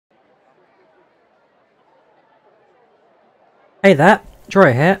Hey there,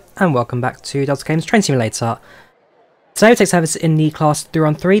 Drawyah here, and welcome back to Delta Games Train Simulator. Today we take service in the Class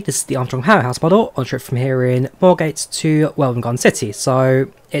 313. This is the Armstrong Powerhouse model, on a trip from here in Moorgate to Welwyn Garden City.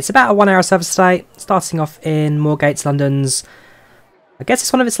 So, it's about a 1 hour service today, starting off in Moorgate, London's... I guess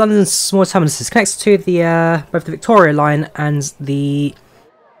it's one of its London's small terminuses. It connects to the both the Victoria line and the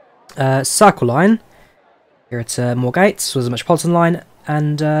Circle line here at Moorgate, so there's a Metropolitan line,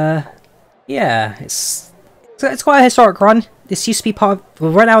 and yeah, it's quite a historic run. This used to be part of...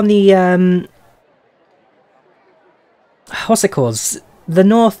 We're right now on the... what's it called? The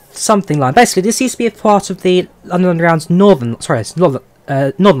North something line. Basically, this used to be a part of the London Underground's northern... Sorry, it's northern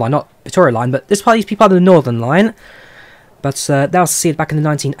line, not Victoria line, but this part used to be part of the Northern line. But that was seceded back in the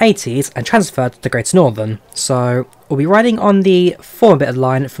 1980s and transferred to the Greater Northern. So, we'll be riding on the former bit of the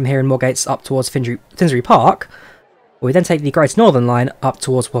line from here in Moorgate up towards Finsbury Park. We then take the Greater Northern line up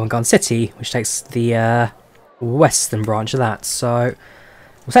towards Welwyn Garden City, which takes the western branch of that. So,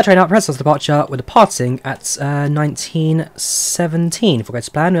 we'll set train up, press departure. We're departing at 1917 if we go to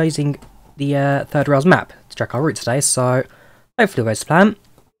plan. We're using the third rails map to track our route today, so hopefully we'll go to plan.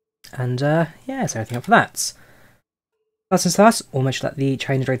 And yeah, so everything up for that. First things first, we'll make sure that the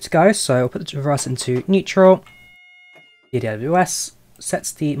train is ready to go, so we'll put the reverse into neutral. The AWS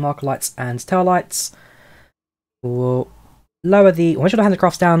sets the marker lights and tail lights. We'll lower the... We'll make sure the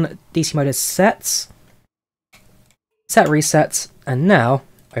handicrafts down, DC mode is set. Set reset, and now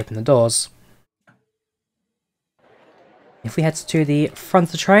open the doors. If we head to the front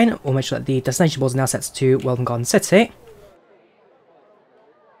of the train, we'll make sure that the destination board is now set to Welwyn Garden City.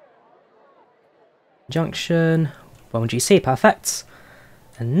 Junction, Welwyn GC, perfect.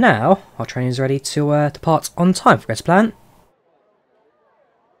 And now our train is ready to depart on time for Greater Plan.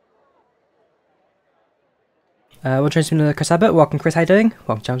 We're joining with Chris Abbott. Welcome, Chris. How you doing?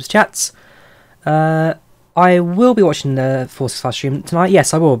 Welcome to James Chats. I will be watching the 465 stream tonight.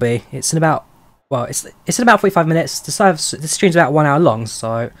 Yes, I will be. It's in about... Well, it's in about 45 minutes. The stream's about 1 hour long,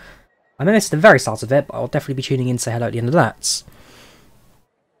 so... I may miss the very start of it, but I'll definitely be tuning in to say hello at the end of that.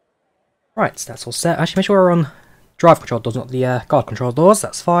 Right, that's all set. Actually, make sure we're on drive control doors, not the guard control doors.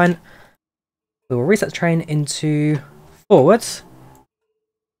 That's fine. We will reset the train into forward.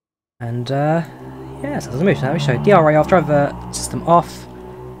 And, yeah, so there's a move now. So, DRA off, driver system off.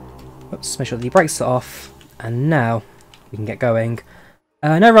 Oops, make sure the brakes are off. And now we can get going.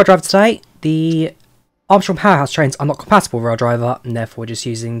 No rail driver today. The Armstrong Powerhouse trains are not compatible with rail driver, and therefore we're just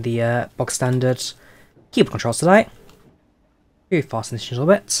using the box standard keyboard controls today. Ooh, fasten this a little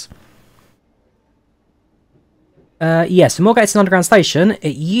bit. Yes, so Moorgate's an underground station.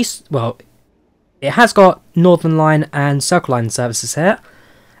 It has got Northern Line and Circle Line services here,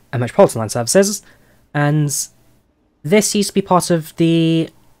 and Metropolitan Line services, and this used to be part of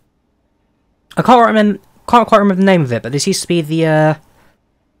the... I can't quite remember the name of it, but this used to be the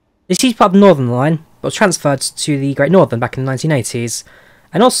this used to be part of the Northern Line, but was transferred to the Great Northern back in the 1980s.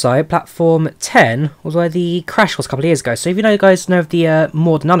 And also, Platform 10 was where the crash was a couple of years ago. So if you guys know of the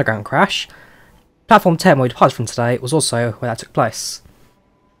Morden Underground crash, Platform 10, where we departed from today, was also where that took place.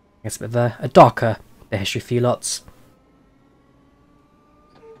 I guess a bit of a darker history for you lots.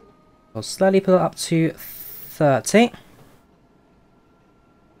 We'll slowly pull it up to 30.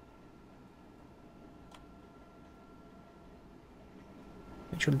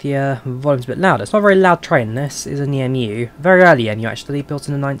 Make sure the volume's a bit louder. It's not a very loud train, this is an EMU. Very early EMU actually, built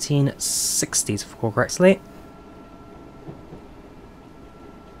in the 1960s if I recall correctly.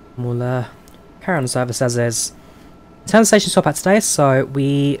 We'll carry on the service as is. 10 stations stop at today, so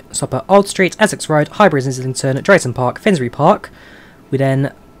we stop at Old Street, Essex Road, Highbury, Islington, Drayton Park, Finsbury Park. We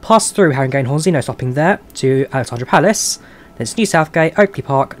then pass through Haringey and Hornsey, no stopping there, to Alexandra Palace. Then it's New Southgate, Oakley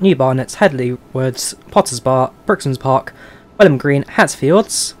Park, New Barnets, Headley Woods, Potter's Bar, Brookson's Park, Welham Green,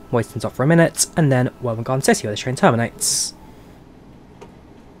 Hatsfields, waiting stop for a minute, and then Welwyn Garden City where the train terminates.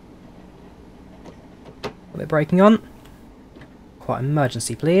 A bit of braking on. Quite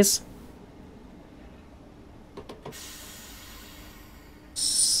emergency, please.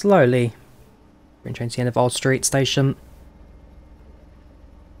 Slowly. Bring train to the end of Old Street Station.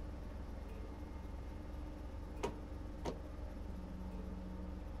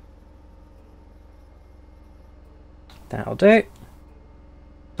 That'll do.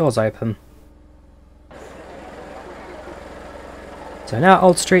 Doors open. So now at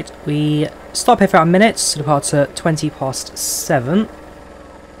Old Street, we stop here for about a minute to depart at 20 past 7.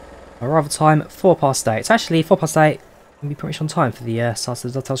 Arrival time 4 past 8. It's actually 4 past 8. We'll be pretty much on time for the start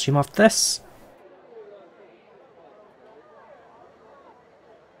of the Delta stream after this.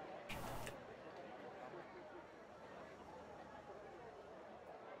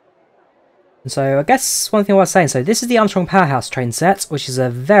 And so I guess one thing I was saying, so this is the Armstrong Powerhouse train set, which is a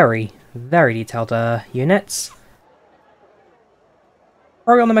very, very detailed unit.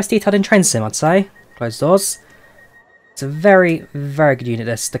 Probably on the most detailed in train sim, I'd say. Closed doors. It's a very, very good unit,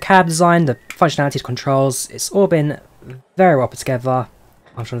 this. The cab design, the functionality, the controls, it's all been very well put together.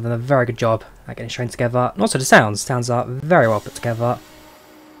 I'm sure they've done a very good job at getting trained together. And also the sounds. Sounds are very well put together.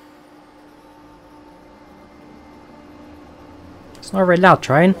 It's not a very loud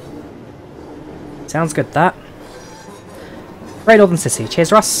train. Sounds good, that. Great Northern City.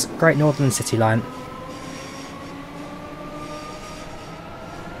 Cheers, Russ. Great Northern City line.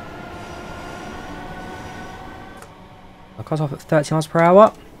 I'll cut off at 30 miles per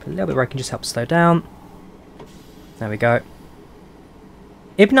hour. A little bit where I can just help slow down. There we go.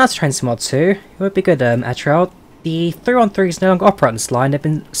 It'd be nice to train some mod 2. It would be good, Atriel. The 313s no longer operate on this line. They've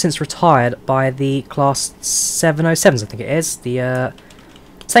been since retired by the Class 707s, I think it is. The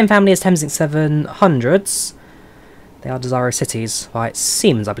same family as Thameslink 700s. They are Desiro Cities by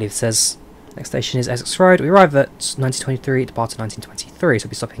Siemens, I believe it says. Next station is Essex Road. We arrive at 1923, departed 1923, so we'll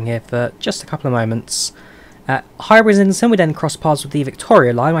be stopping here for just a couple of moments. At Highbury Islington, we then cross paths with the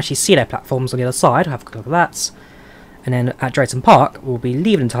Victoria line. We actually see their platforms on the other side. I'll have a quick look at that. And then at Drayton Park, we'll be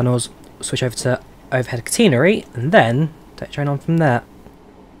leaving the tunnels, switch over to overhead catenary, and then take the train on from there.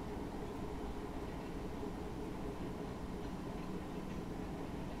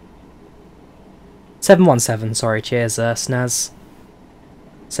 "717", sorry, cheers, Snaz.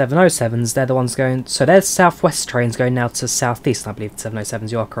 707s, they're the ones going... So there's southwest trains going now to southeast, I believe,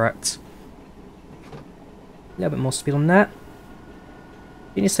 707s, you are correct. A little bit more speed on that.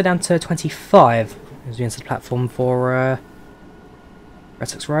 You need to slow down to 25 as we enter the platform for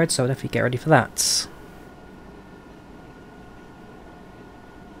Essex Road, so I'll definitely get ready for that.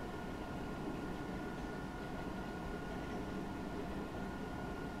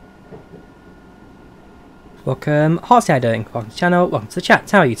 Welcome, Heartsy, how you doing? Welcome to the channel, welcome to the chat,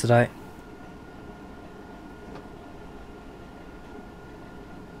 how are you today?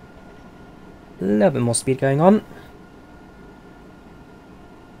 A little bit more speed going on.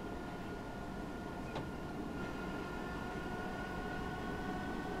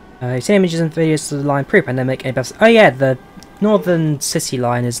 You've seen images and videos of the line pre-pandemic. Oh yeah, the Northern City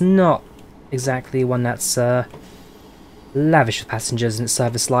line is not exactly one that's lavish with passengers in its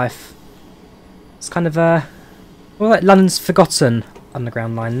service life. It's kind of well, like London's forgotten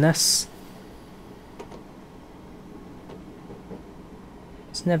underground line, this.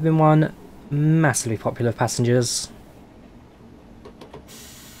 It's never been one massively popular with passengers.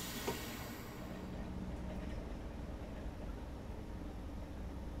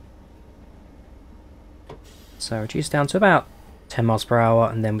 So reduce down to about 10 miles per hour,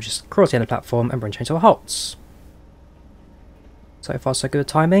 and then we just cross the end of the platform and bring train to a halt. So far so good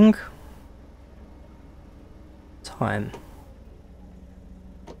timing. Time.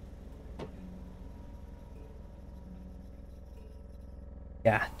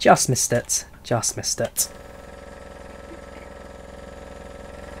 Yeah, just missed it. Just missed it.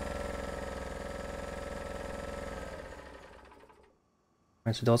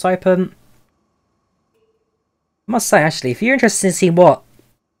 Once the doors open. I must say, actually, if you're interested in seeing what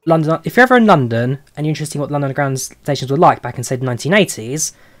London... If you're ever in London and you're interested in what London Underground stations were like back in, say, the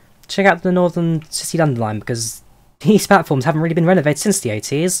 1980s, check out the Northern City London line, because these platforms haven't really been renovated since the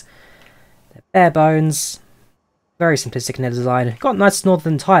 80s. They're bare bones, very simplistic in their design. Got nice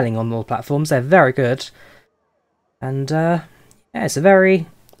northern tiling on all platforms, they're very good. And, yeah, it's a very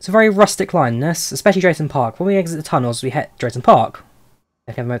rustic line, this, especially Drayton Park. When we exit the tunnels, we hit Drayton Park.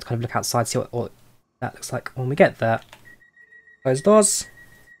 I can have a moment to kind of look outside, see what that looks like when we get there. Close doors.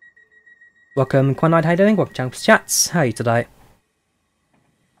 Welcome, Quanide, how you doing? Welcome to Channel Chats. How are you today?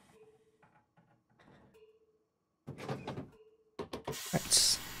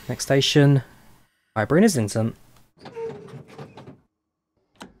 Right, next station, Highbury Islington.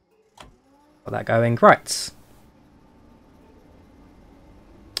 Got that going, right.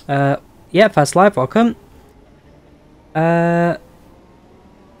 Yeah, first live, welcome.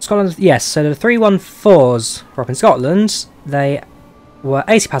 Scotland, yes, so the 314s were up in Scotland. They were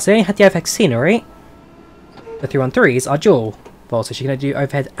 80 passengers, had the overhead scenery. The 313s are dual voltage, so you can do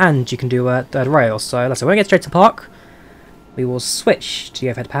overhead and you can do third rail. So let's say when we get straight to Park, we will switch to the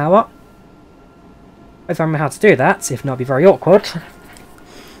overhead power. If I remember how to do that, if not, it'd be very awkward.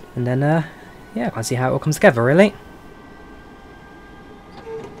 And then, yeah, I can see how it all comes together, really.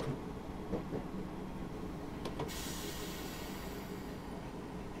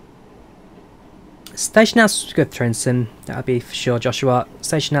 Station announcements would be good for train sim, that would be for sure, Joshua.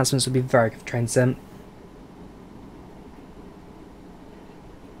 Station announcements would be very good for train sim.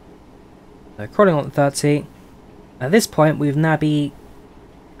 So crawling on 30. At this point, we've now be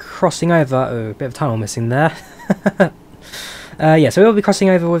crossing over. Oh, a bit of tunnel missing there. Yeah, so we'll be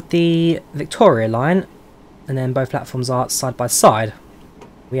crossing over with the Victoria line, and then both platforms are side by side.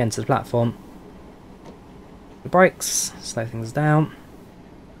 We enter the platform. The brakes, slow things down.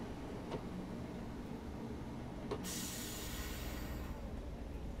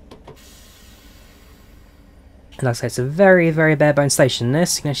 And like I say, it's a very, very bare bones station.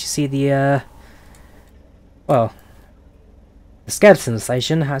 This you can actually see the well, the skeleton of the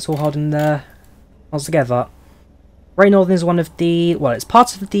station, how it's all holding the holds together. Great Northern is one of the, well, it's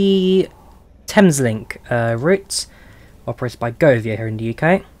part of the Thameslink route, operated by Govia here in the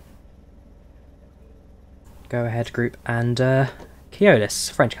UK. Go Ahead Group and Keolis,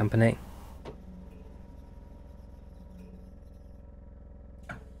 French company.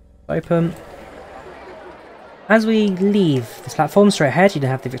 Open. As we leave this platform straight ahead, you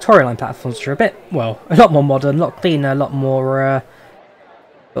have the Victoria Line platforms, which are a bit, well, a lot more modern, a lot cleaner, a lot more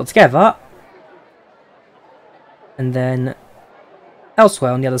built together. And then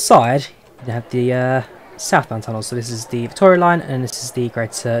elsewhere on the other side, you have the southbound tunnel. So this is the Victoria Line, and this is the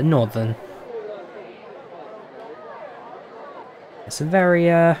Greater Northern. It's a very,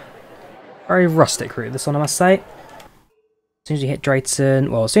 very rustic route, this one, I must say. As soon as we hit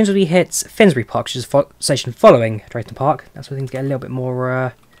Drayton, well, as soon as we hit Finsbury Park, which is the station following Drayton Park, that's where things get a little bit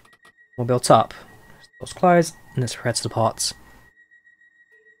more more built up. Doors close, and let's head to the parts.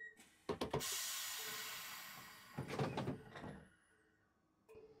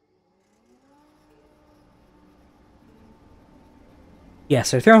 Yeah,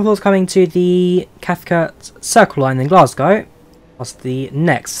 so 3 floors coming to the Cathcart Circle Line in Glasgow. That's the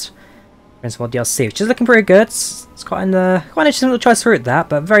next Principal DLC, which is looking pretty good. It's quite an interesting little choice for it, that,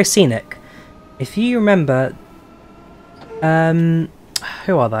 but very scenic. If you remember,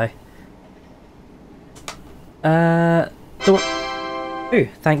 who are they? Ooh,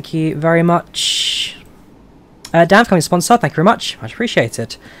 thank you very much. Dan, for becoming a sponsor, thank you very much. Much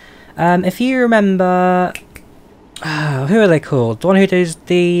appreciated. If you remember, who are they called? The one who does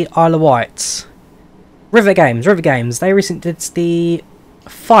the Isle of Wight. Rivet Games. They recently did the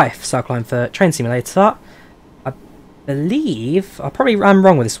Fife Circle Line for Train Simulator. I believe, I'm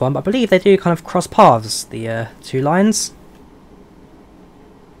wrong with this one, but I believe they do kind of cross paths, the two lines.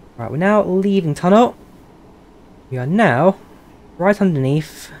 Right, we're now leaving tunnel. We are now right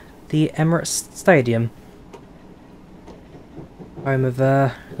underneath the Emirates Stadium, home of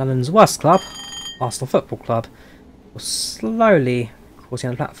London's worst club, Arsenal Football Club. We're slowly crossing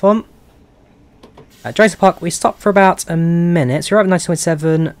on the platform. At Drayton Park, we stopped for about a minute. So we're up at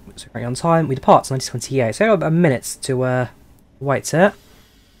 1927, so we're on time. We depart 1928, so we've got about a minute to wait here.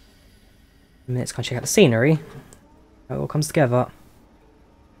 A minute to kind of check out the scenery. How it all comes together.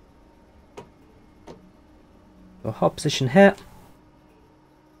 We'll hold position here.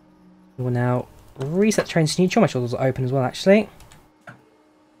 We will now reset the train to neutral. My doors are open as well, actually.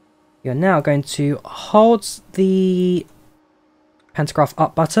 You're now going to hold the pantograph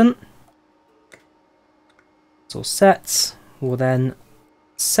up button. It's all set. We'll then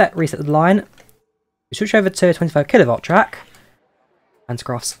reset the line. We switch over to 25 kilovolt track.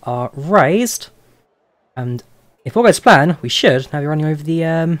 Pantographs are raised. And if all goes to plan, we should now be running over the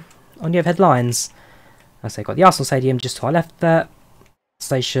on the overhead lines. As I say, got the Arsenal Stadium just to our left there.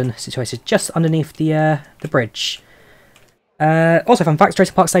 Station situated just underneath the bridge. Also, fun fact,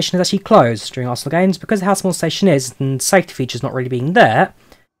 Drayton Park Station is actually closed during Arsenal games because of how small the station is and safety features not really being there.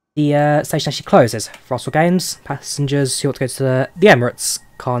 The station actually closes for Arsenal games. Passengers who want to go to the Emirates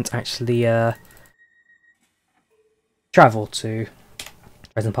can't actually travel to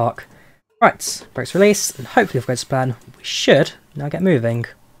Drayton Park. Right, brakes release, and hopefully if we go to plan, we should now get moving.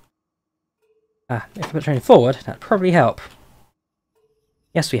 If we put the train forward, that'd probably help.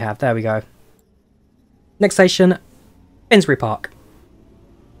 Yes, we have. There we go. Next station, Finsbury Park.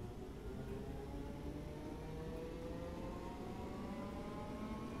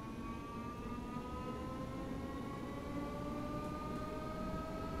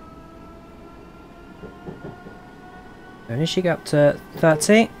 So initially go up to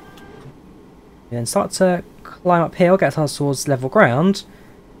 30. Then start to climb uphill, get us towards level ground.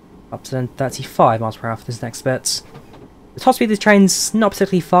 Up to then 35 miles per hour for this next bit. The top speed of this train's not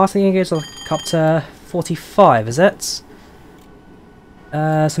particularly fast. I think it goes like up to 45, is it?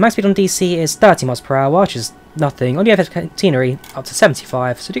 So max speed on DC is 30 miles per hour, which is nothing. On the overhead catenary, up to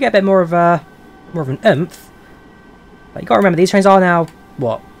 75. So you do get a bit more of an oomph. But you got to remember, these trains are now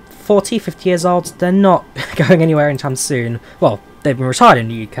what, 40, 50 years old. They're not going anywhere anytime soon. Well, they've been retired in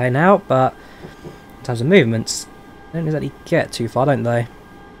the UK now, but in terms of movements, they don't exactly get too far, don't they?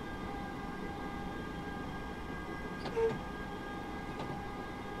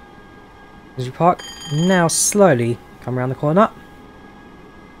 As we park, now slowly come around the corner.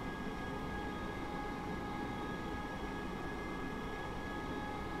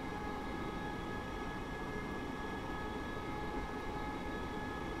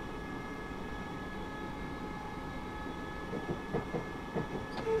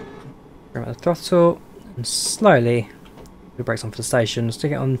 Grab the throttle and slowly put the brakes on for the station. Just to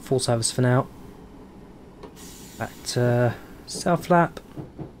get on full service for now. Back to self lap.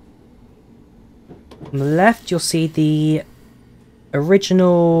 On the left, you'll see the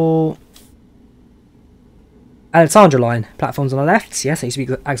original Alexandra line platforms on the left. Yes, it used to be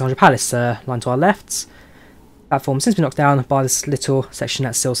the Alexandra Palace line to our left. Platform since been knocked down by this little section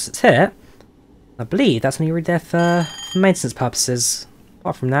that still sits here. I believe that's only really there for maintenance purposes.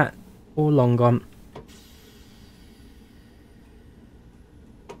 Apart from that, all long gone.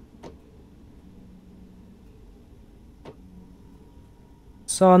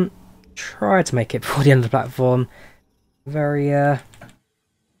 Son, try to make it before the end of the platform. Very, it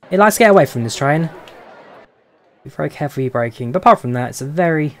likes to get away from this train. Be very careful with your braking. But apart from that, it's a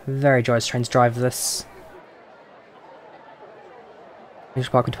very, very joyous train to drive this. We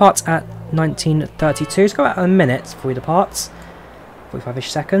just park and depart at 1932. It's got about a minute before we depart.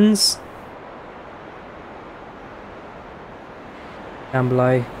 45-ish seconds. Down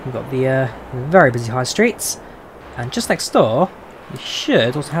below, we've got the very busy high streets. And just next door, we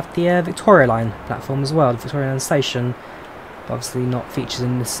should also have the Victoria Line platform as well, the Victoria Line station. But obviously not featured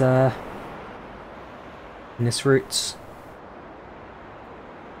in this route.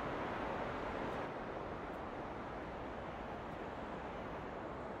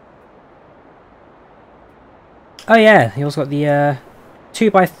 Oh yeah, you also got the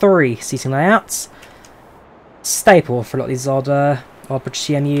 2x3 seating layouts. Staple for a lot of these odd British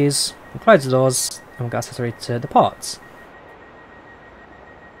CMUs. We'll close the doors and we'll go accessory to depart.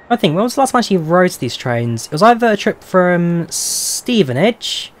 I think, when was the last time I actually rode these trains? It was either a trip from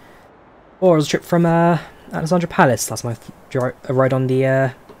Stevenage or it was a trip from Alexandra Palace last time I rode on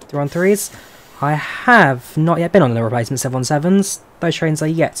the 313s. I have not yet been on the replacement 717s. Those trains are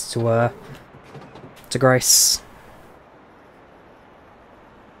yet to grace.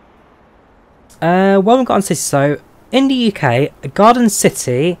 Welwyn Garden City. So, in the UK, a garden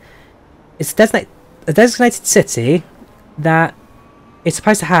city is a designated city that is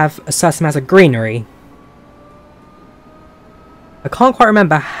supposed to have a certain amount of greenery. I can't quite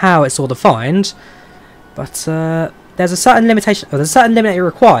remember how it's all defined, but there's a certain limitation, or there's a certain limit it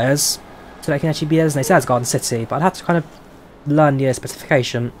requires so that it can actually be designated as Garden City, but I'd have to kind of learn the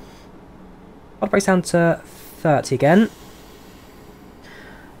specification. I'll break down to 30 again.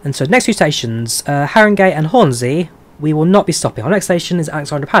 And so next two stations, Haringey and Hornsey, we will not be stopping. Our next station is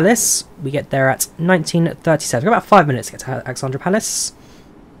Alexandra Palace. We get there at 1937. We've got about 5 minutes to get to Alexandra Palace.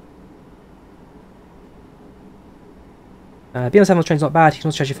 Being on 7 train's not bad. You can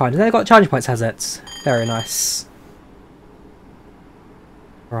also treasure find. They've got charging points, has it? Very nice.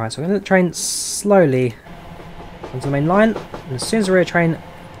 Alright, so we're going to let the train slowly onto the main line. And as soon as the rear train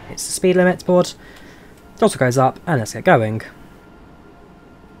hits the speed limit board, it also goes up, and let's get going.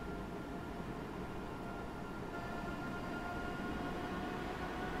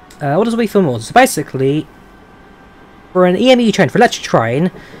 What does we film more? So basically, for an EMU train, for an electric train,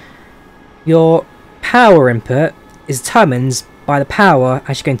 your power input is determined by the power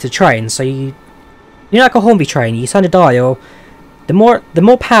actually going to the train. So you know, like a Hornby train, you turn the dial. The more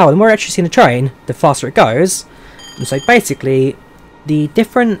power, the more electricity in the train, the faster it goes. And so basically, the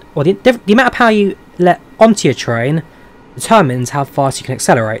amount of power you let onto your train determines how fast you can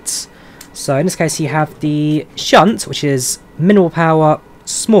accelerate. So in this case, you have the shunt, which is minimal power,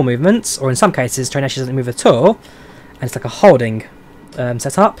 small movements, or in some cases train actually doesn't move at all, and it's like a holding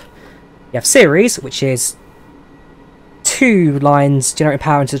setup. You have series, which is 2 lines generating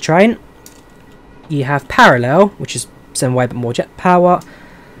power into the train. You have parallel, which is same way but more jet power,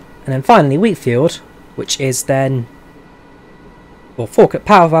 and then finally Wheatfield, which is then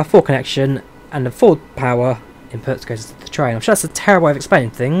power 4 connection, and the full power input goes to the train. I'm sure that's a terrible way of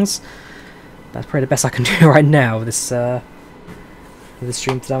explaining things. That's probably the best I can do right now with this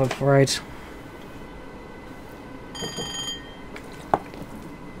stream today, I'm afraid.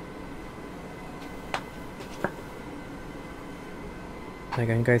 We're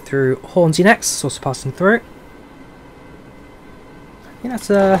going to go through Hornsey next, also passing through. I think that's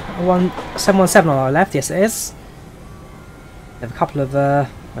a 717 on our left, yes it is. We have a couple of, I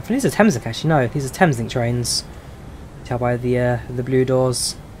think these are Thameslink actually, no, these are Thameslink trains. Tell by the blue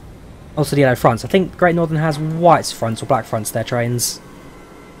doors. Also the yellow fronts. I think Great Northern has white fronts or black fronts to their trains.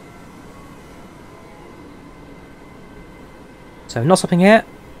 So not stopping here.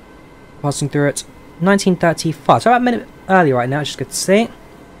 Passing through at 1935. So about a minute early right now, which is good to see.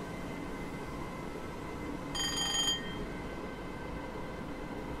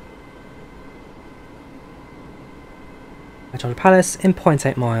 Armstrong Palace in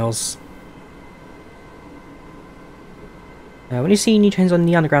 0.8 miles. When you see new trains on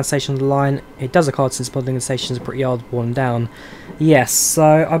the underground station of the line, it does occur since building the stations are pretty old, worn down. Yes,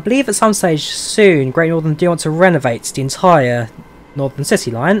 so I believe at some stage soon, Great Northern do want to renovate the entire Northern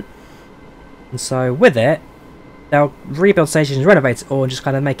City line. And so with it, they'll rebuild stations, renovate it all, and just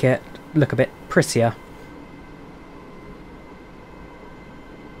kind of make it look a bit prettier.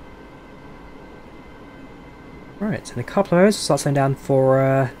 Right, in a couple of moments, we'll start slowing down for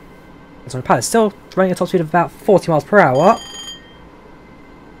Armstrong Palace. Still running at a top speed of about 40 miles per hour.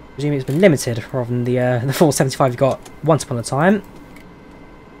 Presumably it's been limited rather than the full 75 you got once upon a time.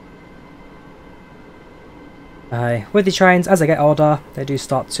 With the trains, as they get older, they do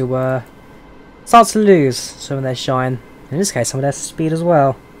start to lose some of their shine. In this case, some of their speed as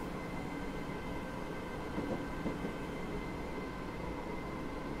well.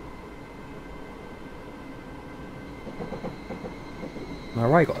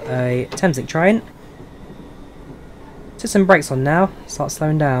 Alright, got a Thameslink train. System brakes on now, start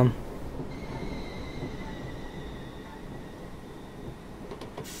slowing down.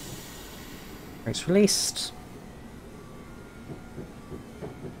 Brakes released.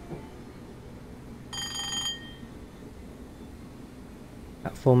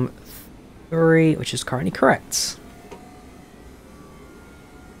 Platform 3, which is currently correct.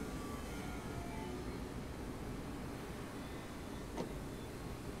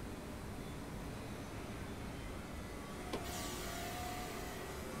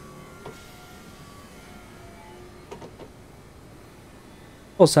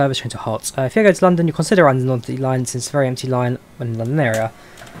 Full service train to halt. If you go to London, you consider running on the line since it's a very empty line when in the London area.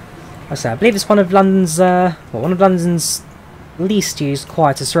 Like I say, I believe it's one of London's least used,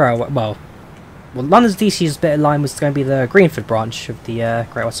 quietest rail. Well, London's least used bit of line was going to be the Greenford branch of the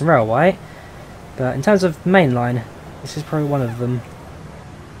Great Western Railway, but in terms of main line, this is probably one of them.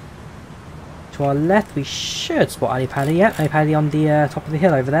 To our left, we should spot Ali Pali. Yeah, Ali Pali on the top of the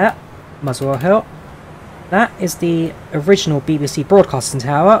hill over there, Muswell Hill. That is the original BBC broadcasting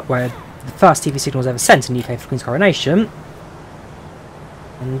tower, where the first TV signal was ever sent in the UK for Queen's coronation.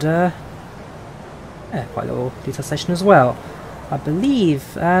 And, yeah, quite a little detail station as well. I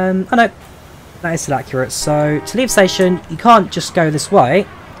believe, oh no, that is still accurate. So, to leave the station, you can't just go this way.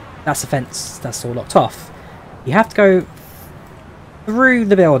 That's the fence, that's all locked off. You have to go through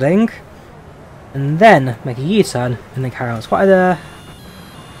the building, and then make a U-turn, and then carry on. It's quite an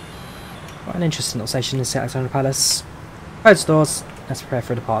interesting little station in St Alexander Palace. Close doors, let's prepare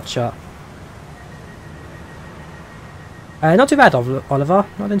for departure. Not too bad, Oliver.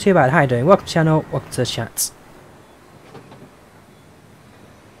 Not doing too bad. How you doing? Welcome to the channel, welcome to the chat.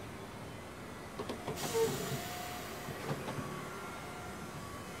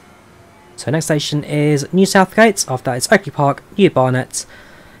 So next station is New Southgate. After that it's Oakley Park, New Barnet,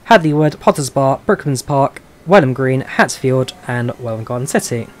 Hadley Wood, Potters Bar, Brooklands Park, Welham Green, Hatfield and Welwyn Garden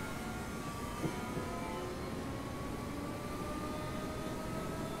City.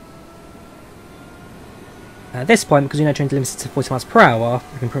 At this point, because you know train limited to 40 miles per hour,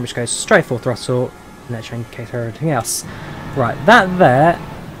 you can pretty much go straight full throttle and let train cater everything else. Right, that there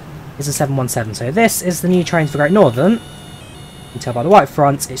is a 717. So this is the new train for Great Northern. You can tell by the white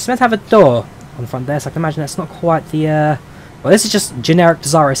front. It's meant to have a door on the front there, so I can imagine that's not quite the well, this is just generic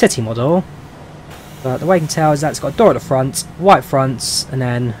Desiro City model. But the way you can tell is that it's got a door at the front, white fronts, and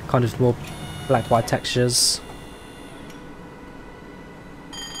then kind of more black-white textures.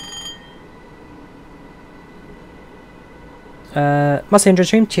 Must say enjoy the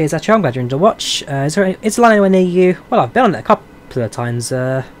stream. Cheers, Atcho. I'm glad you're enjoying the watch. Is the line anywhere near you? Well, I've been on it a couple of times,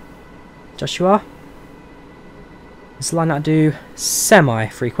 Joshua. It's a line that I do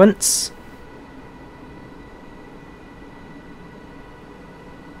semi-frequent.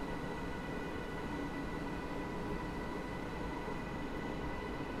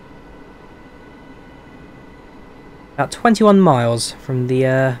 About 21 miles from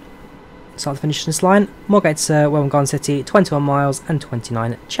the start to finish this line. Moorgate to Welwyn Garden City, 21 miles and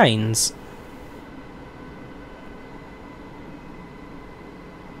 29 chains.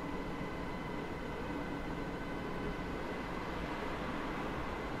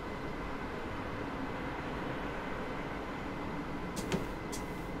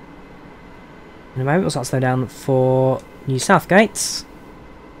 In a moment we'll start to slow down for New Southgate.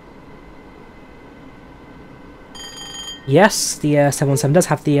 Yes, the 717 does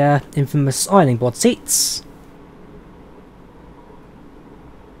have the infamous ironing board seats.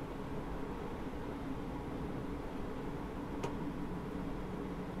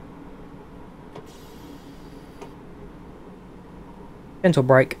 Gentle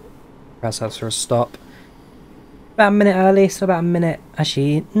brake. Press for a stop. About a minute early, so about a minute.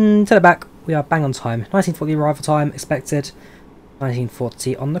 Actually, to the back, we are bang on time. 1940 arrival time expected.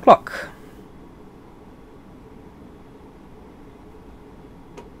 1940 on the clock.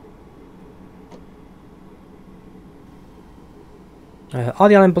 Are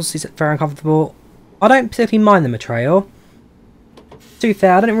the island buses very uncomfortable? I don't particularly mind them a trail. To be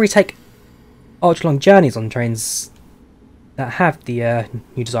fair, I don't really take ultra long journeys on trains that have the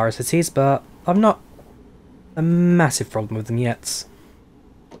new Desiro cities, but I've not a massive problem with them yet.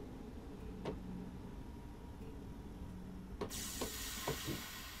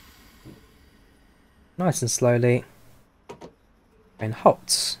 Nice and slowly. And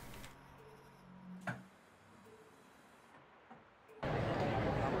halts.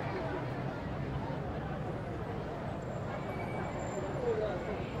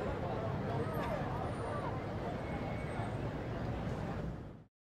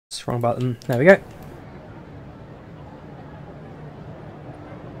 Wrong button. There we go.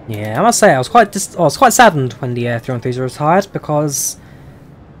 Yeah, I must say I was quite saddened when the 313s were retired, because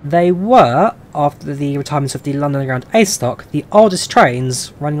they were, after the retirement of the London Underground A stock, the oldest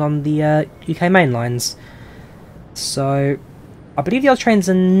trains running on the UK main lines. So I believe the other trains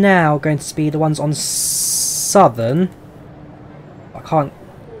are now going to be the ones on Southern. I can't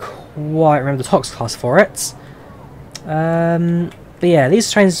quite remember the TOX class for it. But yeah,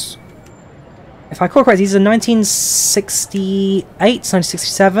 these trains, if I recall correctly, these are 1968,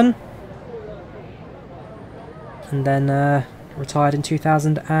 1967. And then retired in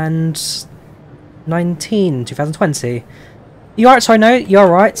 2019, 2020. You are, sorry, no, you're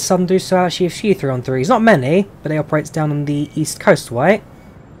right, some do so actually a few 313s. Not many, but they operate down on the East Coast way.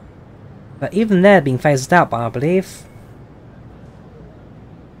 But even they're being phased out by, I believe.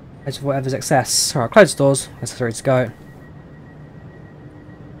 As of whatever's excess. Alright, close the doors, let's ready to go.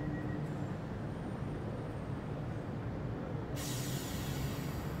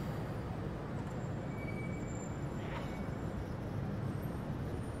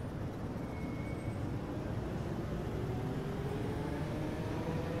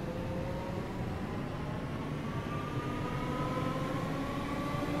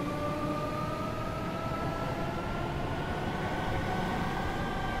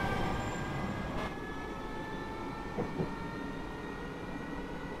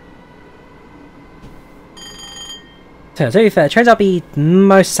 So, to be fair, the trains I'll be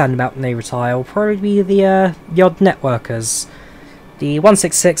most sad about when they retire will probably be the odd networkers. The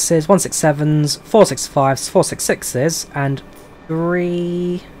 166s, 167s, 465s, 466s, and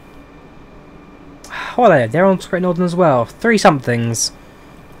 3... what are they? They're on Great Northern as well. 3 somethings.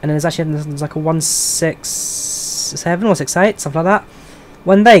 And then there's like a 167, 168, something like that.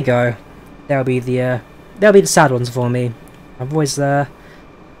 When they go, they'll be the sad ones for me. I've always adored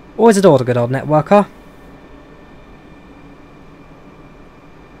a good old networker.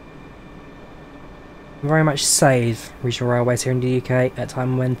 Very much save regional railways here in the UK at a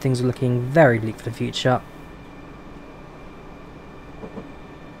time when things are looking very bleak for the future.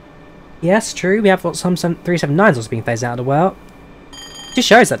 Yes, true, we have got some 379s also being phased out of the world. Just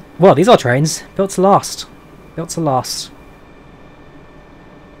shows that, well, these are trains built to last. Built to last.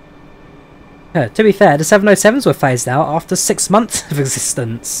 To be fair, the 707s were phased out after 6 months of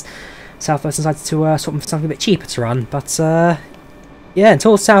existence. South West decided to swap them for something a bit cheaper to run, but yeah,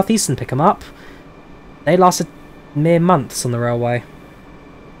 until South Eastern pick them up, they lasted mere months on the railway.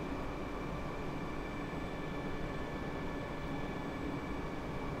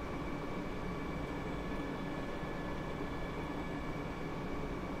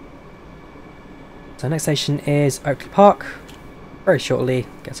 So next station is Oakley Park. Very shortly,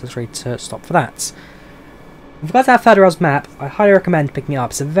 gets us ready to stop for that. If you've got our Federal's map, I highly recommend picking it up.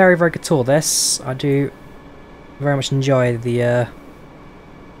 It's a very, very good tour, this. I do very much enjoy the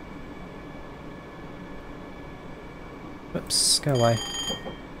Whoops, go away.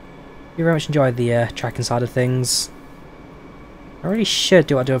 You very much enjoyed the tracking side of things. I really should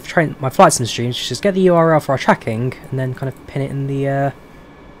do what I do with my flight sim streams, just get the URL for our tracking and then kind of pin it in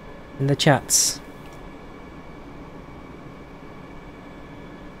the chats.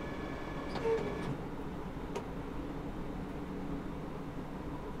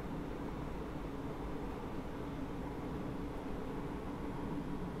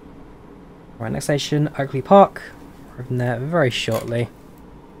 Right, next station, Oakley Park. We're from there very shortly.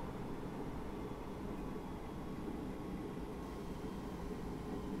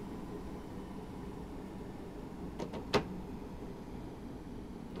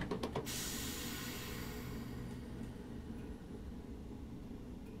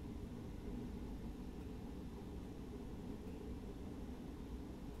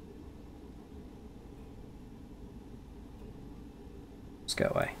 Let's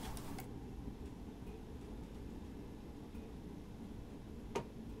go away.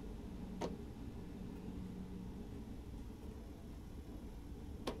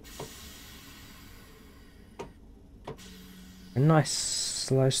 A nice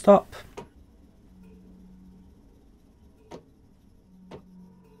slow stop.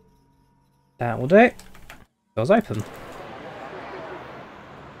 That will do. Doors open.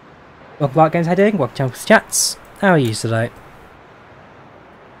 Welcome back, Games Heading. Welcome to Channel Chats. How are you today?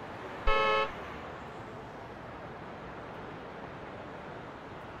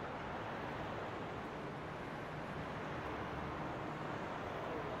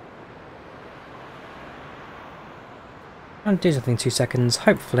 I'm going to do something in 2 seconds,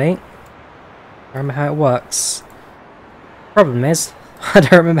 hopefully. I remember how it works. Problem is, I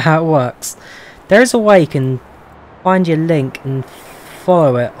don't remember how it works. There is a way you can find your link and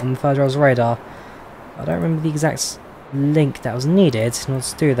follow it on the Federal's radar. I don't remember the exact link that was needed in order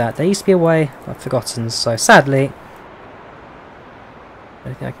to do that. There used to be a way, I've forgotten, so sadly, I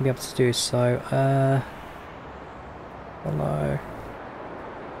don't think I can be able to do so. Follow.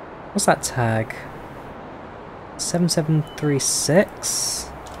 What's that tag? 7736.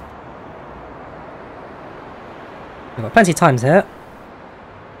 We've got plenty of times here.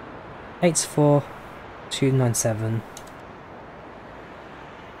 84297.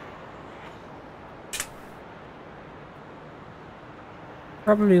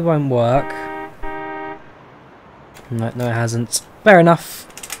 Probably won't work. No, it hasn't. Fair enough.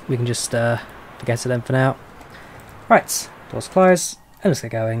 We can just forget it then for now. Right, doors close, and let's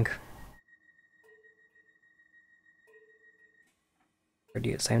get going.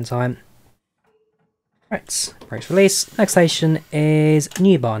 Ready at the same time. Right, brakes release. Next station is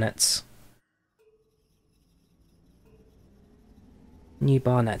New Barnet. New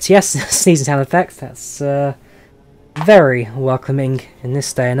Barnet. Yes, sneezing sound effect. That's very welcoming in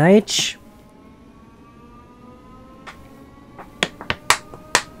this day and age.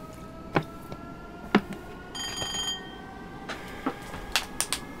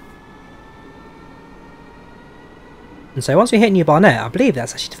 And so once we hit New Barnet, I believe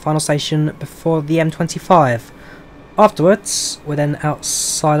that's actually the final station before the M25. Afterwards, we're then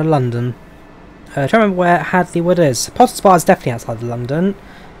outside of London. Trying to remember where Hadley Wood is. Potter Spa is definitely outside of London.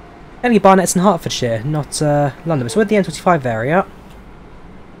 New Barnet's in Hertfordshire, not London. So we're at the M25 area.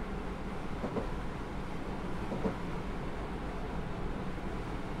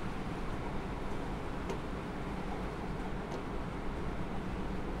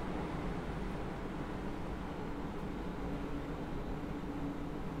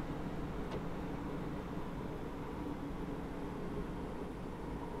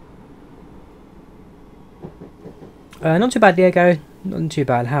 Not too bad, Diego. Not too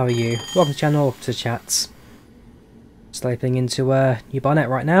bad. How are you? Welcome to the channel, to chats. Sloping into New Barnet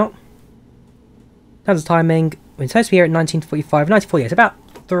right now. In terms of timing, we're supposed to be here at 19:45, 19:48. About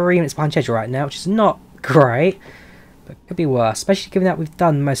 3 minutes behind schedule right now, which is not great, but could be worse, especially given that we've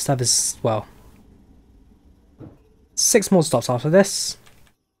done most others. Well, 6 more stops after this.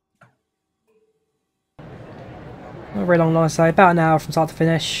 Not very long, I say. About an hour from start to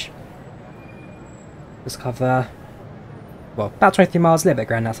finish. Let's cover. Well, about 23 miles, a little bit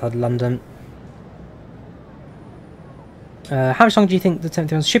ground outside of London. How much longer do you think the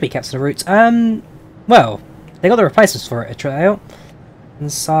 71 should be kept on the route? Well, they got the replacements for it, a trail.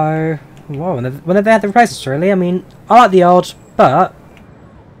 And so, well, whenever they had the replacements, really, I mean, I like the old, but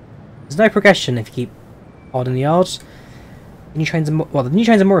there's no progression if you keep holding the old. The new trains are the new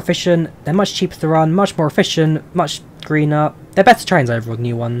trains are more efficient, they're much cheaper to run, much more efficient, much greener. They're better trains overall, the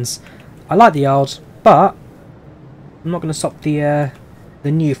new ones. I like the old, but I'm not going to stop the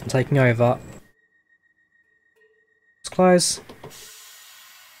new from taking over. Let's close.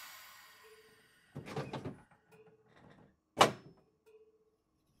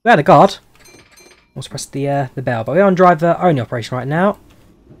 We had a guard. Let's press the bell, but we're on driver only operation right now.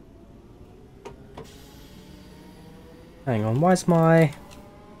 Hang on, why is my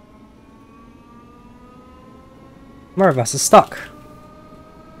Moorgate is stuck?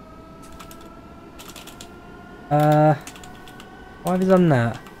 Why have you done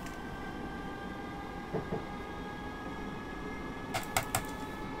that?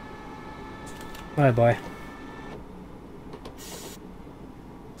 Oh boy.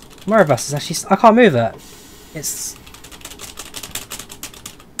 Moorgate is actually... I can't move it. It's...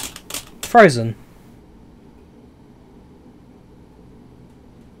 frozen.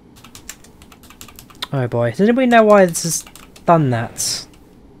 Oh boy. Does anybody know why this has done that?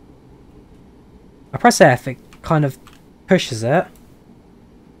 I press F, it kind of pushes it.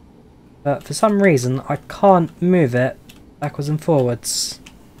 But for some reason, I can't move it Backwards and forwards.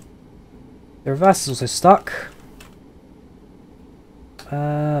 The reverse is also stuck.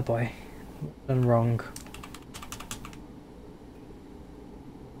 Boy. Done wrong.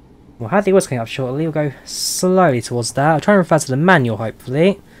 Well, Hadley was coming up shortly. We'll go slowly towards that. I'll try and refer to the manual,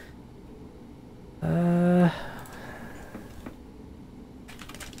 hopefully.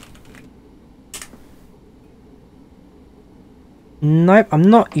 Nope, I'm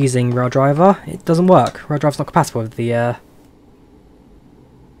not using Rail Driver. It doesn't work. Rail Driver's not compatible with the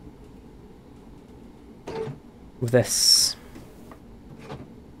with this.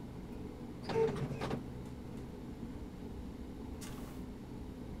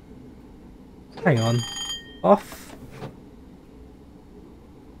 Hang on. Off.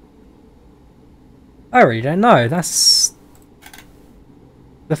 I really don't know. That's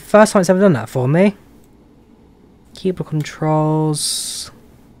the first time it's ever done that for me. Keyboard controls.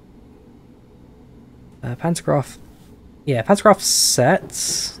 Pantograph. Yeah, pantograph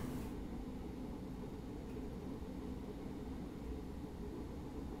set.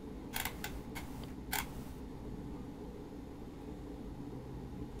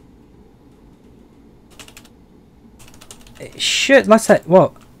 It should, let's say,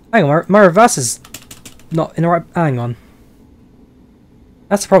 well, hang on, my reverse is not in the right, hang on.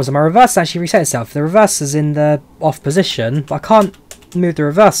 That's the problem, so my reverse actually reset itself. The reverse is in the off position, but I can't move the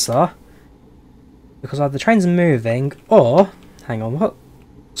reverser because either the train's moving or, hang on, what?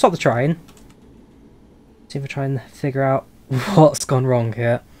 Stop the train. See if I try and figure out what's gone wrong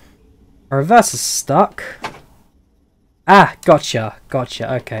here. My reverse is stuck. Ah, gotcha,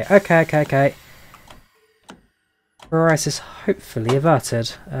 okay. Right, is hopefully averted.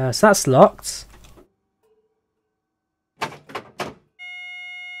 So that's locked.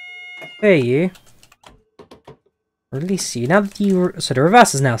 There you. Release you. Now that you... So the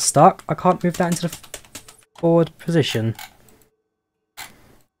reverse is now stuck. I can't move that into the forward position.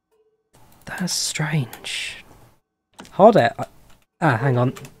 That's strange. Hold it. Hang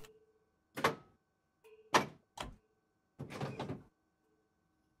on.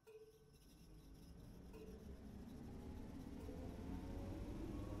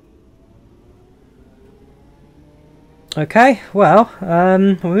 Okay, well,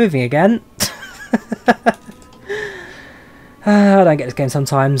 we're moving again. I don't get this game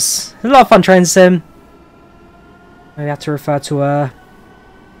sometimes. It's a lot of fun train sim. I have to refer to a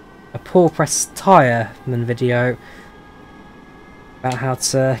Paul Press Tyreman video about how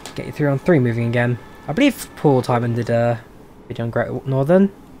to get you 3-on-3 moving again. I believe Paul Tyreman did a video on Great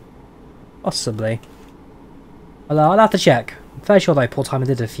Northern. Possibly. I'll have to check. I'm fairly sure though Paul Tyreman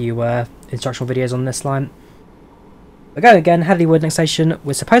did a few instructional videos on this line. We're going again, Hadley Wood next station.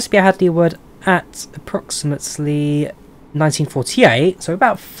 We're supposed to be at Hadley Wood at approximately 1948, so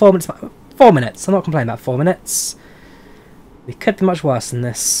about 4 minutes. 4 minutes. I'm not complaining about 4 minutes. We could be much worse than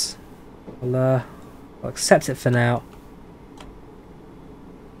this. I'll accept it for now.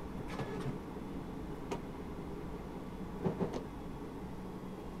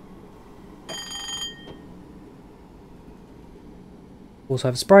 Also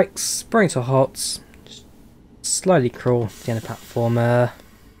have brakes, bring to a halt. Slowly crawl to the end of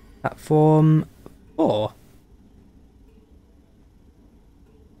platform 4.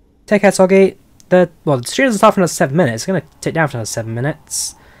 Take care, Toggy. The stream doesn't start for another 7 minutes. It's going to take down for another 7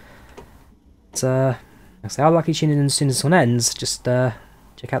 minutes. But, I'll likely tune in as soon as this one ends. Just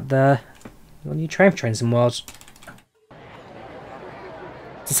check out the new trains in World.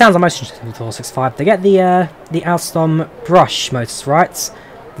 The sounds I'm most interested in with 465. They get the Alstom brush motors right.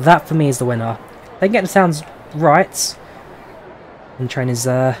 That for me is the winner. They can get the sounds right, and the train is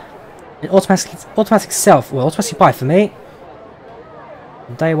automatic self, well, automatic buy for me.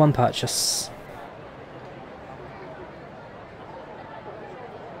 Day one purchase.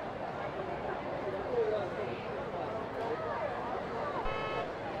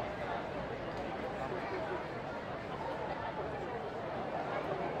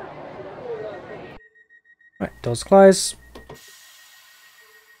 Right, doors close.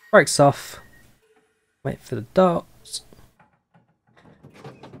 Brakes off. Wait for the dots.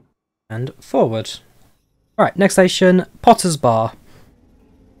 And forward. Alright, next station, Potter's Bar.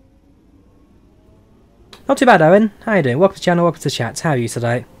 Not too bad, Owen. How you doing? Welcome to the channel, welcome to the chat. How are you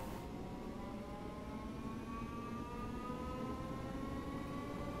today?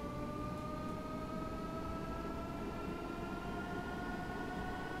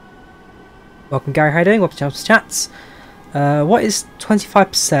 Welcome, Gary. How you doing? Welcome to the chats. What is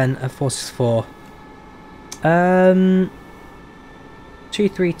 25% of 464?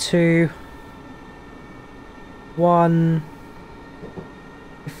 232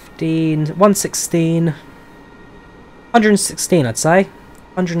 115 116 116, I'd say.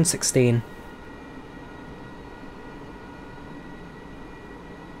 116.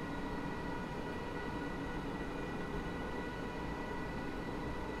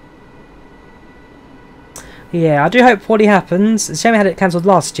 Yeah, I do hope Wally happens. It's a shame we had it cancelled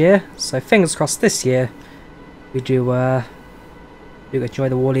last year, so fingers crossed this year we do enjoy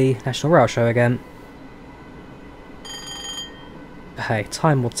the Wally National Rail Show again. Hey,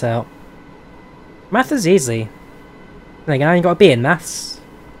 time will tell. Math is easy. Then again, I only got a B in maths.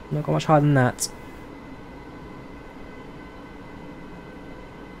 Not got much higher than that.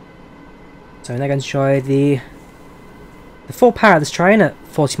 So they're going to show the full power of this train at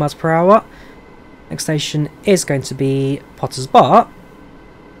 40 miles per hour. Next station is going to be Potter's Bar.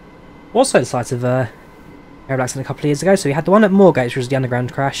 Also the site of air accident a couple of years ago. So we had the one at Moorgate, which was the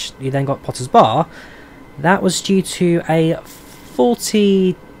underground crash. You then got Potter's Bar. That was due to a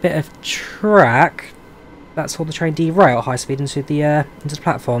faulty bit of track that saw the train derail at high speed into the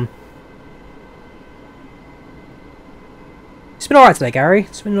platform. It's been alright today, Gary.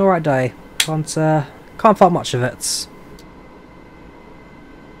 It's been an alright day. Can't fault much of it.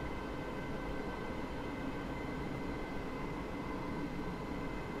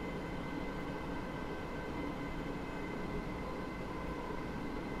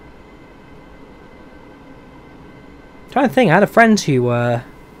 I'm trying to think, I had a friend who, I'm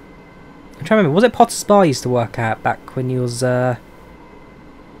trying to remember, was it Potter's Bar he used to work at back when he was a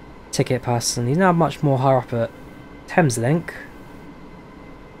ticket person? He's now much more higher up at Thames, I think.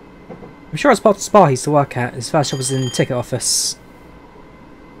 I'm sure it's Potter's Bar he used to work at. His first job was in the ticket office.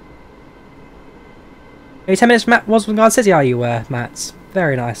 Are you 10 minutes from Welwyn Garden City, are you, Matt?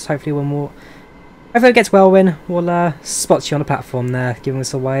 Very nice. Hopefully when it gets Welwyn, we'll spot you on the platform there, giving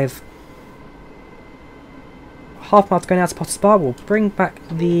us a wave. Half mile to go now to Potter's Bar. We'll bring back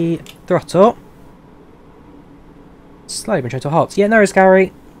the throttle. Slowly bring it to a halt. Yeah, no worries,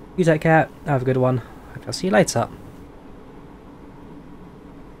 Gary. You take care. Have a good one. Hope I'll see you later.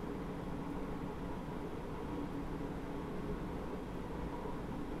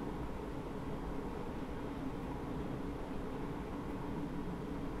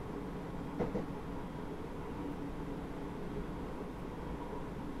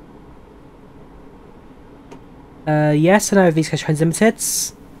 Yes, I know these Coast Trains Limited.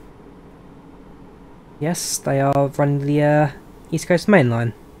 Yes, they are running the East Coast Main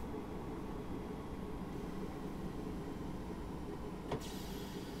Line.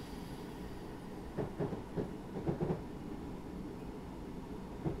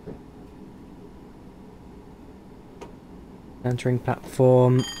 Entering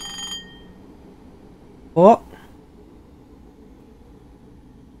platform 4.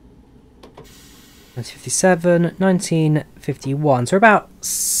 1957, 1951. So we're about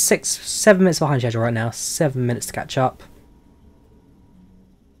 7 minutes behind schedule right now. 7 minutes to catch up.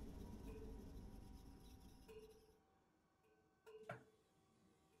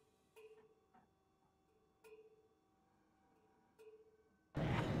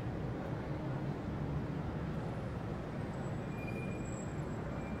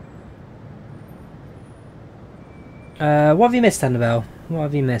 What have you missed, Annabelle? What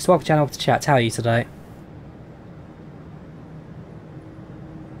have you missed? Welcome channel to chat. How are you today?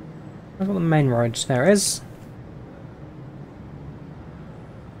 I've got the main road. There it is.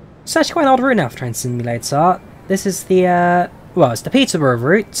 It's actually quite an old route now for Train Simulator. This is the well, it's the Peterborough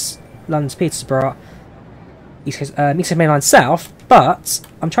route, London to Peterborough, East Coast Main Line South. But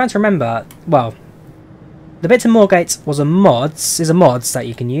I'm trying to remember. Well, the bit to Moorgate was a mods. Is a mods that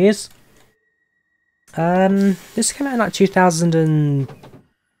you can use. This came out in like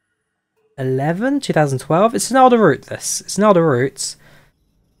 2011, 2012. It's an older route. It's an older route.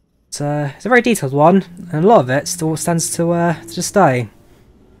 It's a very detailed one, and a lot of it still stands to just stay.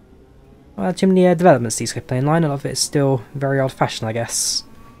 Too many developments to East Coast Main Line. A lot of it is still very old-fashioned, I guess.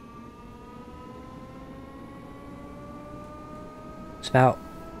 It's about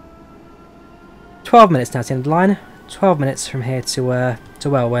 12 minutes now to the end of the line. 12 minutes from here to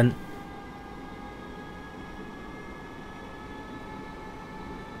Welwyn.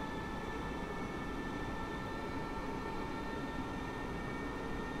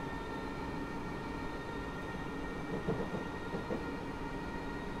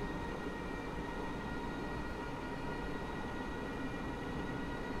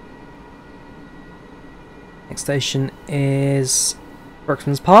 Next station is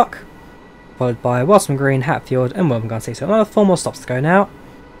Brooklands Park, followed by Welsham Green, Hatfield and Welwyn Garden City. So another 4 more stops to go now.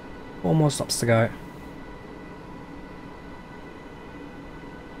 4 more stops to go.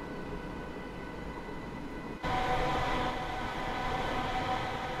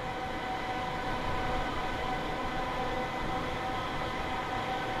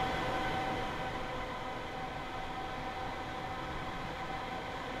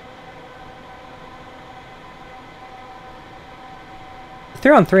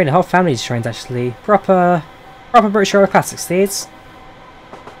 3 on 3 and a whole family's trains actually. Proper British Railway Classics these.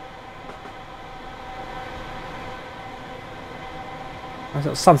 I've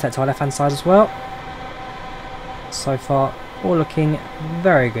got sunset to our left hand side as well. So far, all looking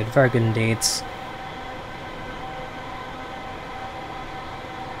very good indeed.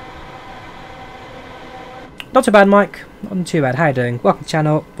 Not too bad, Mike. Not too bad. How you doing? Welcome to the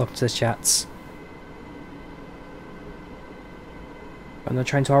channel. Welcome to the chats. Got another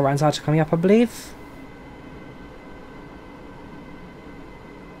train to our right hand side coming up, I believe.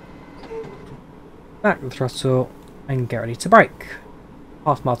 Back with the throttle and get ready to brake.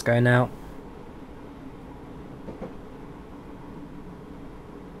 Half mile to go now.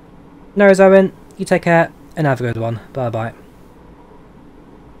 No worries, Owen. You take care and have a good one. Bye bye.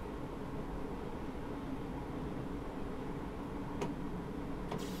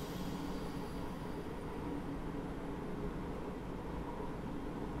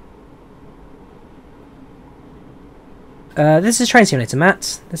 This is Train Simulator,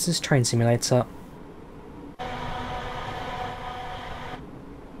 Matt. This is Train Simulator.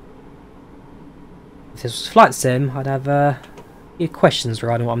 If this was Flight Sim, I'd have a few questions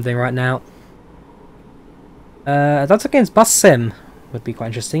regarding what I'm doing right now. That's against Bus Sim would be quite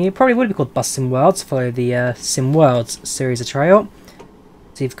interesting. It probably would be called Bus Sim World to follow the Sim World series of trail.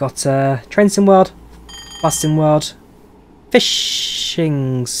 So you've got Train Sim World, Bus Sim World,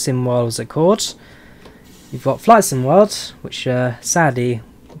 Fishing Sim World, was it called? You've got Flight Sim World, which sadly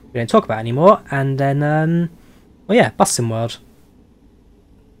we don't talk about anymore, and then, well, yeah, Bus Sim World.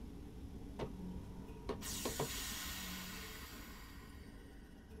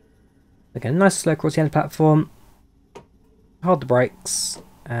 Again, nice slow across the end of the platform. Hold the brakes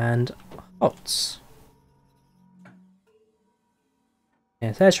and halt.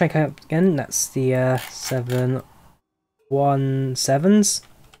 Yeah, there's train coming up again. That's the 717s.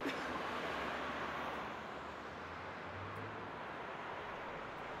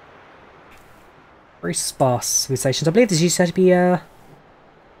 Very sparse service stations. I believe this used to be a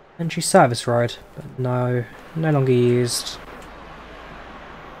entry service road, but no longer used.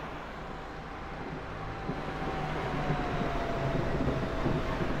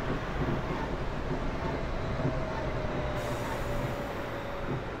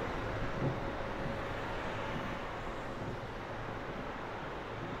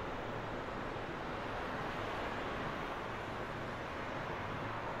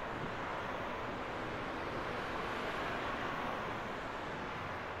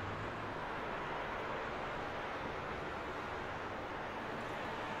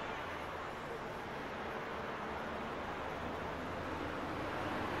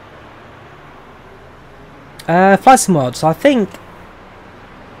 Flight Sim World, so I think,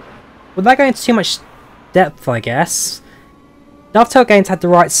 without going into too much depth, I guess, Dovetail Games had the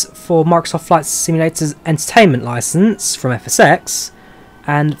rights for Microsoft Flight Simulator's entertainment license from FSX,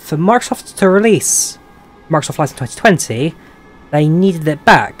 and for Microsoft to release Microsoft Flight Sim 2020, they needed it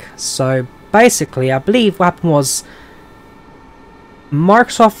back. So basically, I believe what happened was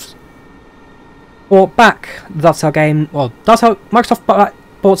Microsoft bought back the Dovetail game, well, Microsoft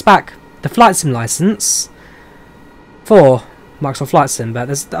bought back the Flight Sim license for Microsoft Flight Sim, but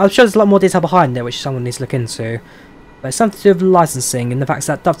I'm sure there's a lot more detail behind it which someone needs to look into. But it's something to do with licensing and the fact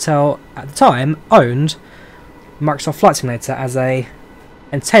that Dovetail at the time owned Microsoft Flight Simulator as a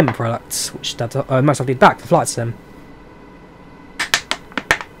entertainment product, which Microsoft did back for Flight Sim.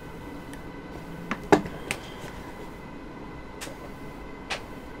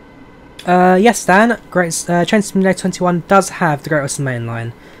 Yes, Dan. Train Simulator 21 does have the Great Western Main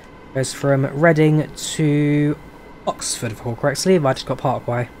Line. It goes from Reading to Oxford, if I recall correctly, but I just got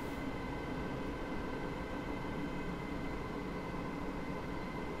Parkway.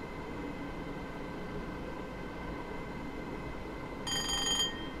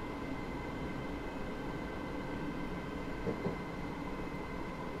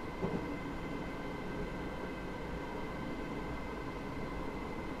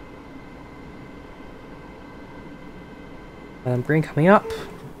 Green coming up.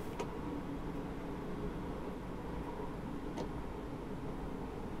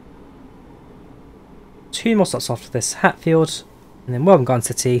 Two more stops after this, Hatfield, and then Welwyn Garden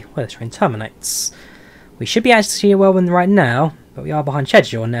City, where the train terminates. We should be actually Welwyn right now, but we are behind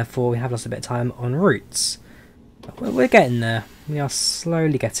schedule, and therefore we have lost a bit of time on routes. But we're getting there. We are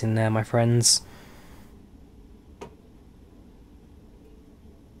slowly getting there, my friends.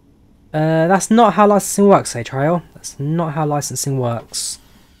 That's not how licensing works, eh, Trial? That's not how licensing works.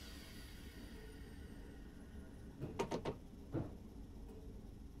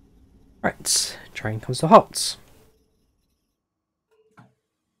 Right, train comes to a halt.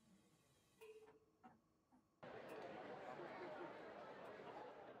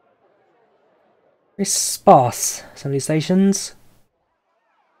 Very sparse, some of these stations.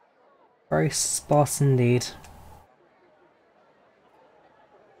 Very sparse indeed.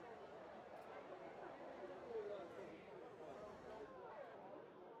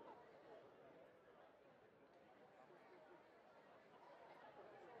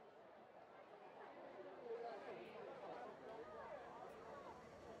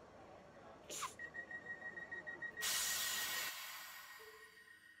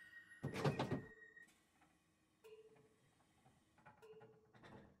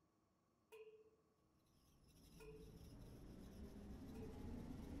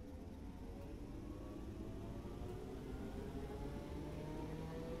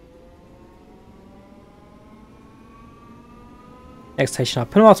 Next station, our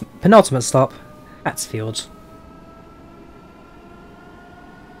penultimate stop, Hatfield.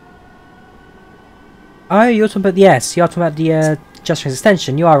 Oh, you're talking about, yes, you're talking about the Just Trains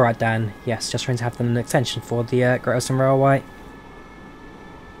extension. You are right, Dan. Yes, Just Trains have an extension for the Great Western Railway.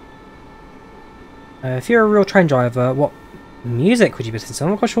 If you're a real train driver, what music would you be listening to? I'm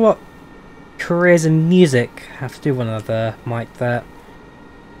not quite sure what careers in music have to do with one another, Mike, there.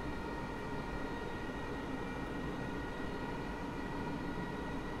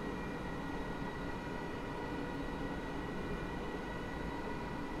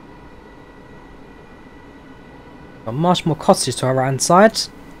 Got much more cottages to our right hand side.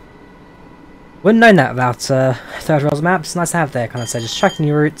 Wouldn't know that without Third Rails maps. It's nice to have there, kind of say, just tracking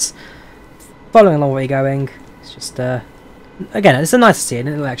your routes, following along where you're going. It's just again, it's a nice to see, a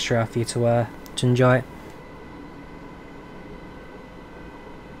little extra for you to enjoy.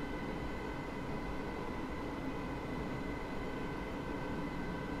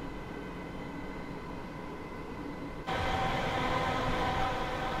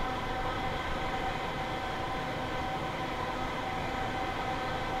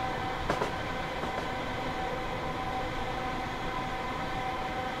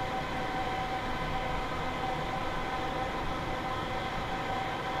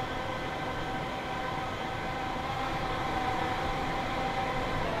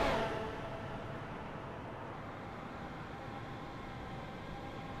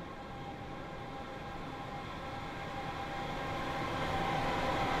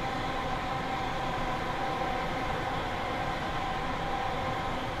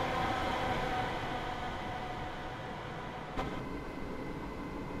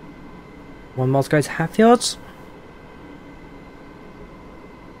 One more to go to Hatfield.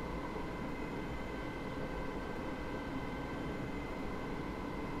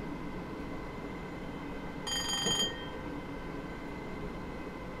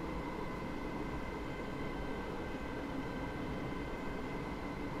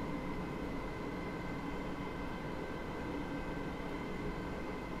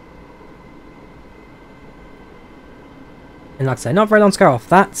 And like I say, not very long to go off.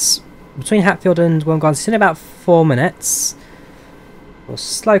 That's between Hatfield and Welwyn Garden City, in about 4 minutes. We'll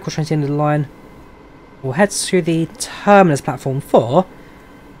slow cross train to the end of the line. We'll head to the terminus platform 4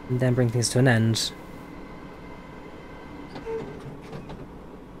 and then bring things to an end.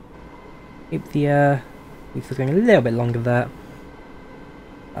 Keep the going a little bit longer there.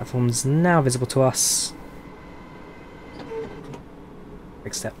 Platform's now visible to us.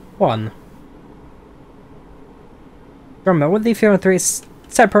 Break step 1. Remember, with the 313, it's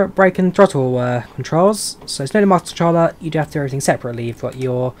separate brake and throttle controls, so it's no master controller. You do have to do everything separately. You've got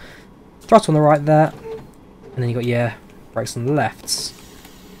your throttle on the right there, and then you've got your brakes on the left.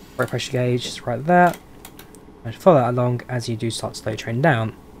 Brake pressure gauge is right there, and follow that along as you do start to slow your train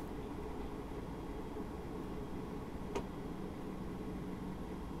down.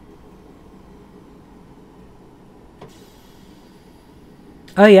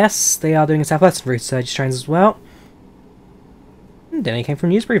 Oh yes, they are doing a southwestern route surge trains as well. Denny came from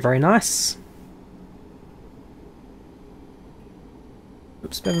Newsbury, very nice.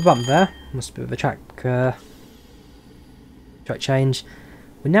 Oops, a bit of a bump there. Must be a bit of a track change.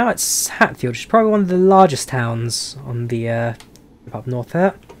 We're now at Hatfield, which is probably one of the largest towns on the up north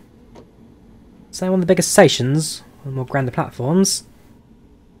here. So one of the biggest stations, one of the more grander platforms.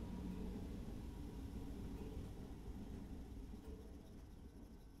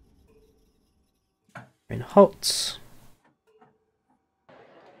 In halt.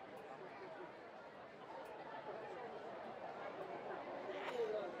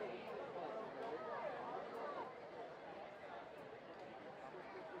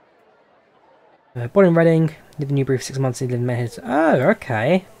 Born in Reading, lived in Newbury for 6 months, and lived in Mayhead. Oh,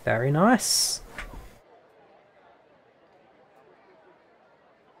 okay. Very nice.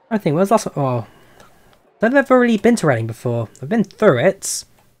 I think, where's last one? Oh. I've never really been to Reading before. I've been through it.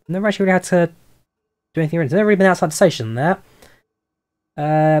 I've never actually really had to do anything. I've never really been outside the station there.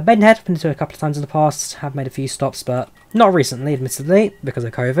 Maidenhead, I've been to a couple of times in the past. Have made a few stops, but not recently, admittedly, because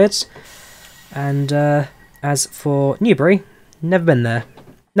of COVID. And as for Newbury, never been there.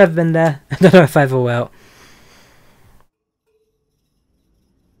 Never been there. I don't know if I ever will.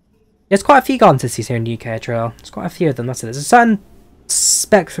 There's quite a few garden cities here in the UK trail. There's quite a few of them. That's it. There's a certain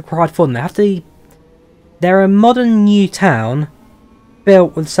spec required for them. They're a modern new town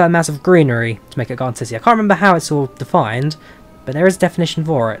built with a certain amount of greenery to make it a garden city. I can't remember how it's all defined, but there is a definition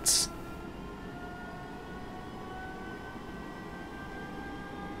for it.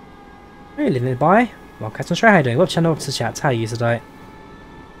 Hey, living nearby. Well, Captain Australia, how you doing? What channel to chat? How are you today?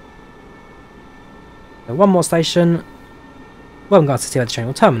 So one more station. Welwyn Garden City where the train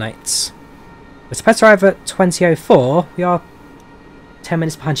will terminate. We're supposed to arrive at 20:04. We are 10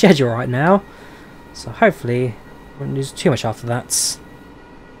 minutes behind schedule right now. So hopefully we won't lose too much after that.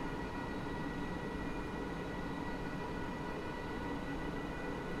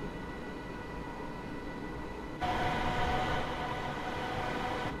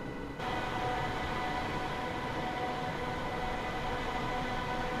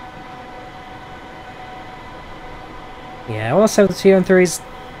 Yeah, also the 213s,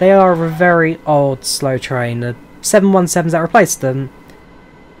 they are a very old, slow train. The 717s that replaced them,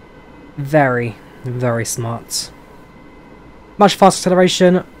 very, very smart. Much faster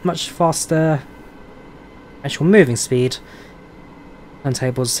acceleration, much faster actual moving speed.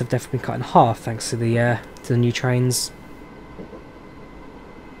 Timetables have definitely been cut in half thanks to the new trains.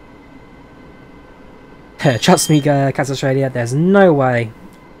 Trust me, Cats Australia, there's no way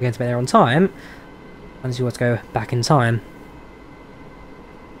we're going to be there on time. Unless you want to go back in time.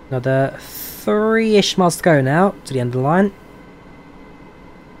 Another 3-ish miles to go now to the end of the line.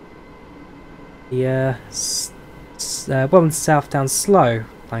 The Welwyn South down slow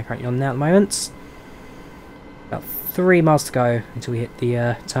line currently on now at the moment. About 3 miles to go until we hit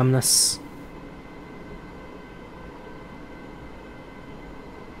the terminus.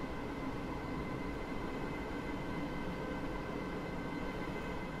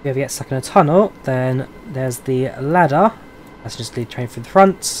 If you ever get stuck in a tunnel, then there's the ladder. That's just the train through the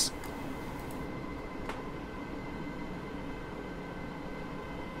front.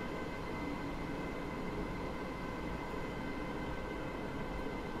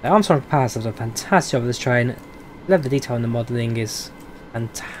 The Armstrong Powerhouse have done a fantastic job of this train. I love the detail in the modelling is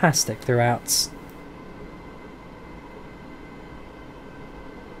fantastic throughout.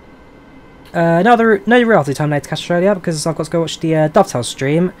 No reality time later, Australia, because I've got to go watch the Dovetail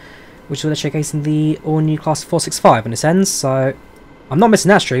stream, which will be showcasing the all-new Class 465 when it ends, so I'm not missing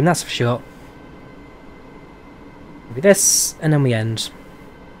that stream, that's for sure. It'll be this, and then we end.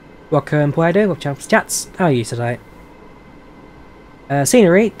 Welcome, Puedo, welcome channel chats. How are you today?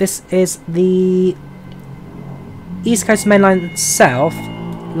 Scenery, this is the East Coast Main Line South,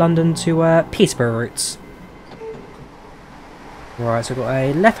 London to Peterborough routes. Right, so we've got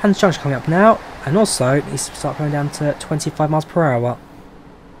a left-hand junction coming up now, and also it needs to start going down to 25 miles per hour.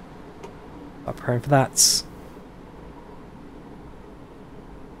 I'm preparing for that.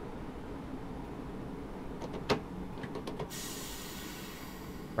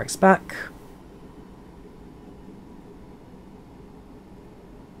 Brakes back.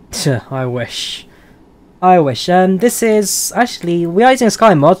 I wish. I wish. This is actually, we are using a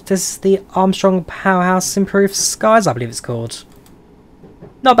sky mod. This is the Armstrong Powerhouse Improved Skies, I believe it's called.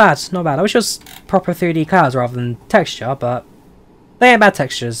 Not bad, not bad. I wish it was proper 3D clouds rather than texture, but they ain't bad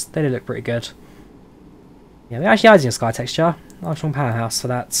textures. They do look pretty good. Yeah, we're actually using a sky texture. Armstrong Powerhouse for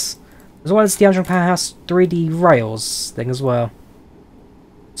that. As well as the Armstrong Powerhouse 3D rails thing as well.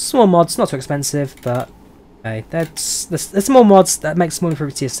 Small mods, not too expensive, but hey, there's small mods that make small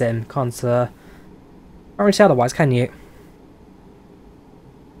improvements to your sim. Can't really say otherwise, can you?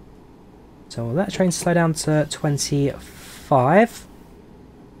 So we'll let the train slow down to 25.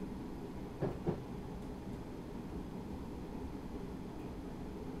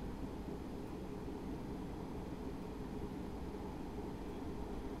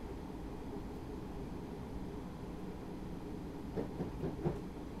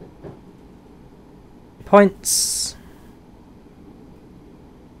 Points.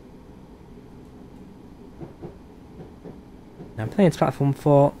 Now I'm playing this platform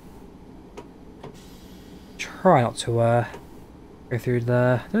 4. Try not to go through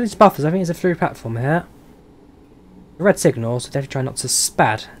these buffers. I think it's a through platform here. The red signal, so definitely try not to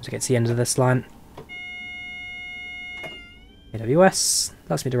spad to get to the end of this line. AWS,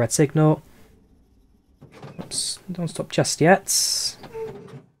 that's me the red signal. Oops, don't stop just yet.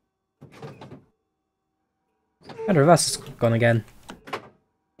 And the reverse has gone again.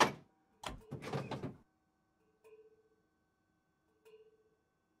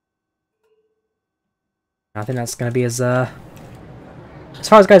 I think that's going to be as far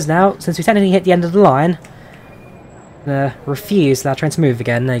as it goes now. Since we technically hit the end of the line, I'm going to refuse that train to move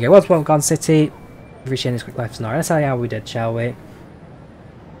again. There you go. Welwyn Garden City. We've reached the end of this quick life scenario. Let's see how we did, shall we?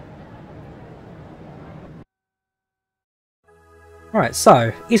 Right,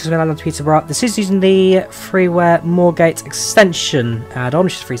 so, East was on Peterborough. This is using the freeware Moorgate extension add-on,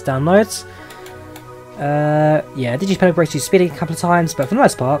 which is free to download. Yeah, Digipenal brakes you speeding a couple of times, but for the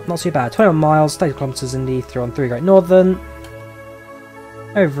most part, not too bad. 21 miles, 30 kilometres in the 3-on-3 Great Northern.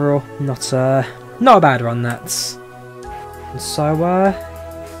 Overall, not a bad run, that. And so,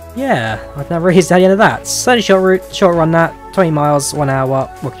 yeah, I've never really seen the end of that. Certainly short run that, 20 miles, 1 hour,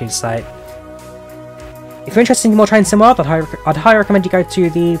 what can you say? If you're interested in more train sim world, I'd highly recommend you go to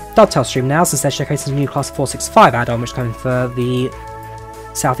the Dovetail stream now, since they're showcasing the new Class 465 add-on, which is coming for the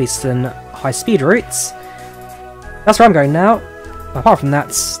southeastern high-speed routes. That's where I'm going now. Apart from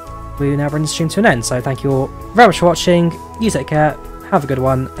that, we now bring the stream to an end, so thank you all very much for watching, you take care, have a good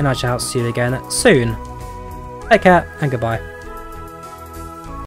one, and I shall see you again soon. Take care, and goodbye.